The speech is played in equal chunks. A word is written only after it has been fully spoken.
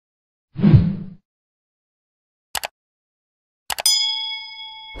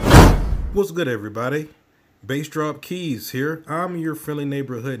What's good, everybody? Bass Drop Keys here. I'm your friendly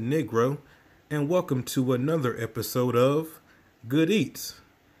neighborhood Negro, and welcome to another episode of Good Eats.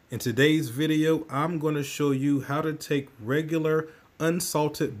 In today's video, I'm going to show you how to take regular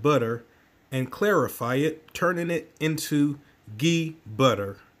unsalted butter and clarify it, turning it into ghee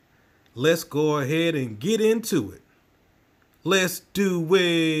butter. Let's go ahead and get into it. Let's do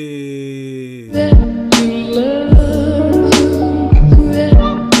it.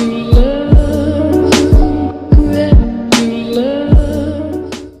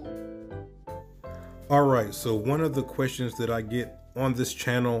 Alright, so one of the questions that I get on this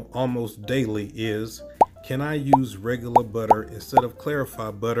channel almost daily is, can I use regular butter instead of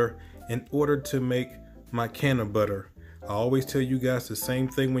clarified butter in order to make my can of butter? I always tell you guys the same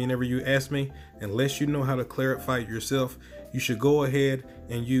thing whenever you ask me. Unless you know how to clarify it yourself, you should go ahead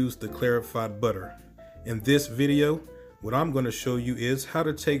and use the clarified butter. In this video, what I'm going to show you is how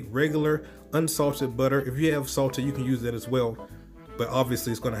to take regular unsalted butter. If you have salted, you can use that as well, but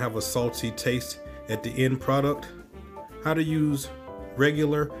obviously it's going to have a salty taste at the end product. How to use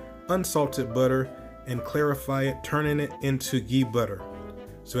regular unsalted butter and clarify it, turning it into ghee butter.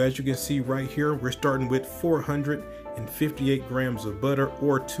 So as you can see right here, we're starting with 458 grams of butter,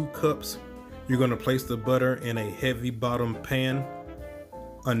 or 2 cups. You're going to place the butter in a heavy bottom pan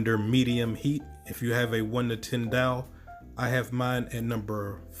under medium heat. If you have a 1 to 10 dial, I have mine at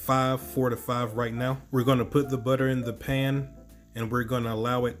number 4 to 5 right now. We're going to put the butter in the pan and we're going to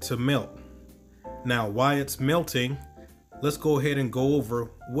allow it to melt. Now, while it's melting, let's go ahead and go over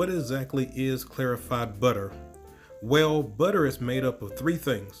what exactly is clarified butter. Well, butter is made up of 3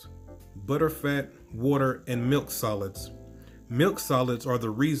 things: butterfat, water, and milk solids. Milk solids are the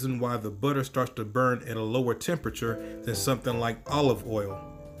reason why the butter starts to burn at a lower temperature than something like olive oil.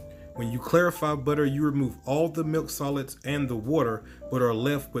 When you clarify butter, you remove all the milk solids and the water, but are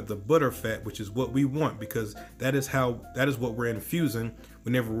left with the butterfat, which is what we want, because that is what we're infusing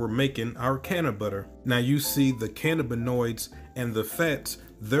whenever we're making our can of butter. Now you see the cannabinoids and the fats,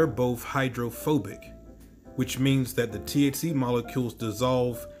 they're both hydrophobic, which means that the THC molecules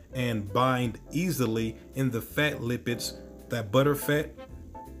dissolve and bind easily in the fat lipids. That butterfat,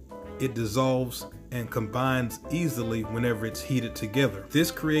 it dissolves and combines easily whenever it's heated together.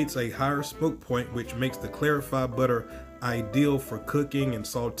 This creates a higher smoke point, which makes the clarified butter ideal for cooking and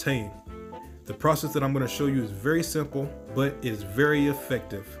sautéing. The process that I'm going to show you is very simple, but is very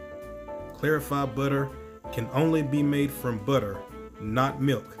effective. Clarified butter can only be made from butter, not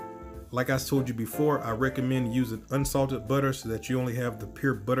milk. Like I told you before, I recommend using unsalted butter so that you only have the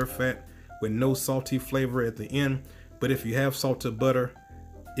pure butter fat with no salty flavor at the end. But if you have salted butter,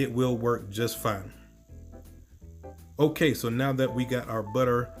 it will work just fine. Okay, so now that we got our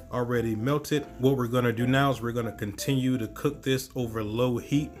butter already melted, what we're going to do now is we're going to continue to cook this over low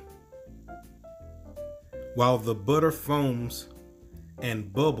heat. While the butter foams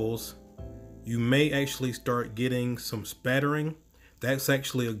and bubbles, you may actually start getting some spattering. That's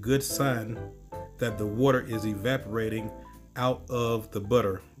actually a good sign that the water is evaporating out of the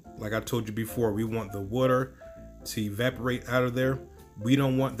butter. Like I told you before, we want the water to evaporate out of there. We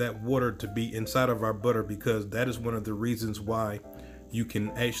don't want that water to be inside of our butter, because that is one of the reasons why you can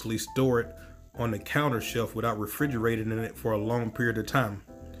actually store it on the counter shelf without refrigerating in it for a long period of time,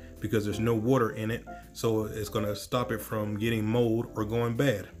 because there's no water in it. So it's going to stop it from getting mold or going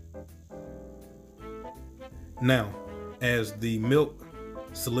bad. Now, as the milk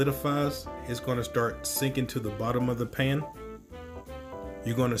solidifies, it's going to start sinking to the bottom of the pan.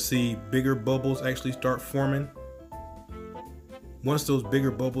 You're going to see bigger bubbles actually start forming. Once those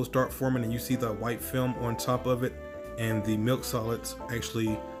bigger bubbles start forming and you see the white film on top of it and the milk solids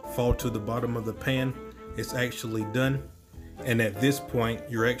actually fall to the bottom of the pan, it's actually done. And at this point,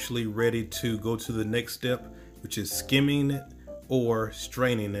 you're actually ready to go to the next step, which is skimming it or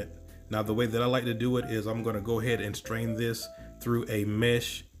straining it. Now, the way that I like to do it is I'm going to go ahead and strain this through a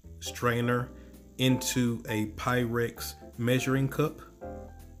mesh strainer into a Pyrex measuring cup.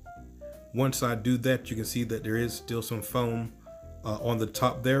 Once I do that, you can see that there is still some foam on the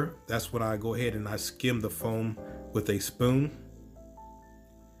top there. That's when I go ahead and I skim the foam with a spoon.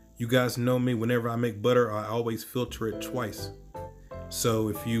 You guys know me, whenever I make butter, I always filter it twice. So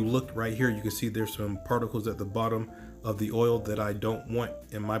if you look right here, you can see there's some particles at the bottom of the oil that I don't want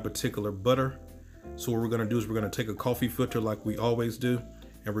in my particular butter. So what we're going to do is we're going to take a coffee filter like we always do,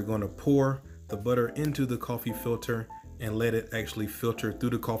 and we're going to pour the butter into the coffee filter and let it actually filter through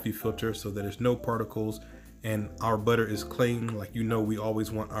the coffee filter so that there's no particles and our butter is clean. Like, you know, we always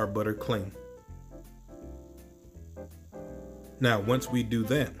want our butter clean. Now, once we do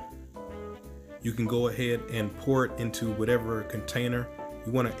that, you can go ahead and pour it into whatever container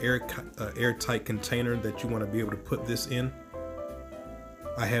You want an airtight container that you want to be able to put this in.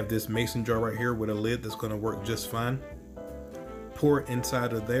 I have this mason jar right here with a lid that's going to work just fine. Pour it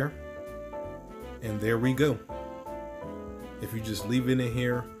inside of there, and there we go. If you just leave it in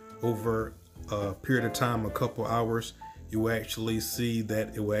here over a period of time, a couple hours, you will actually see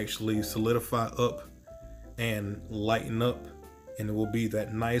that it will actually solidify up and lighten up, and it will be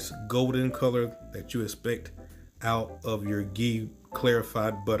that nice golden color that you expect out of your Ghee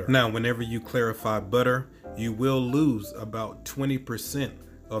clarified butter. Now, whenever you clarify butter, you will lose about 20%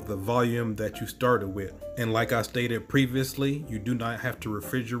 of the volume that you started with. And like I stated previously, you do not have to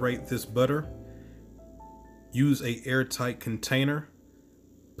refrigerate this butter. Use a airtight container,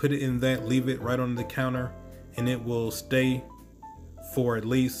 put it in that, leave it right on the counter, and it will stay for at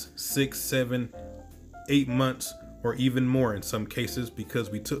least 6, 7, 8 months, or even more in some cases, because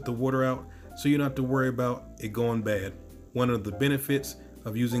we took the water out, so you don't have to worry about it going bad. One of the benefits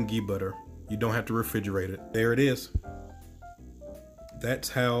of using Ghee butter, you don't have to refrigerate it. There it is. That's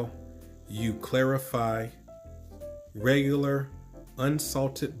how you clarify regular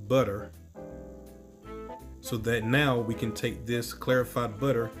unsalted butter, so that now we can take this clarified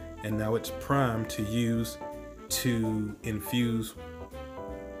butter and now it's primed to use to infuse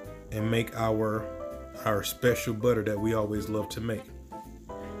and make our special butter that we always love to make.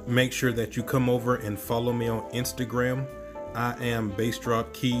 Make sure that you come over and follow me on Instagram. I am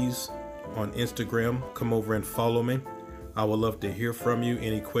BassDropKeys on Instagram. Come over and follow me. I would love to hear from you.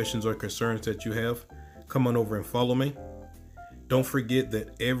 Any questions or concerns that you have, come on over and follow me. Don't forget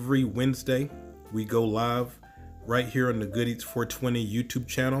that every Wednesday we go live right here on the Good Eats 420 YouTube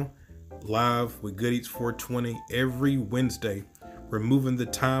channel. Live with Good Eats 420 every Wednesday. We're moving the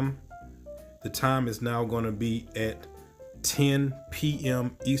time. The time is now going to be at 10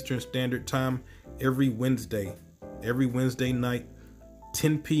 p.m. Eastern Standard Time every Wednesday night,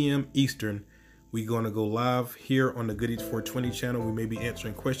 10 p.m. Eastern. We're going to go live here on the Good Eats 420 channel. We may be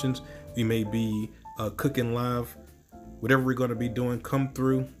answering questions. We may be cooking live. Whatever we're going to be doing, come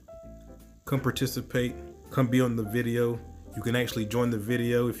through, come participate, come be on the video. You can actually join the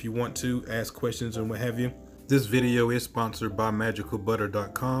video if you want to, ask questions and what have you. This video is sponsored by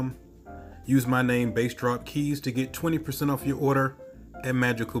magicalbutter.com. Use my name, BassDropKeys, to get 20% off your order at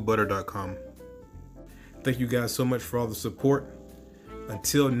magicalbutter.com. Thank you guys so much for all the support.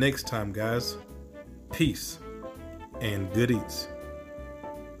 Until next time, guys, peace and good eats.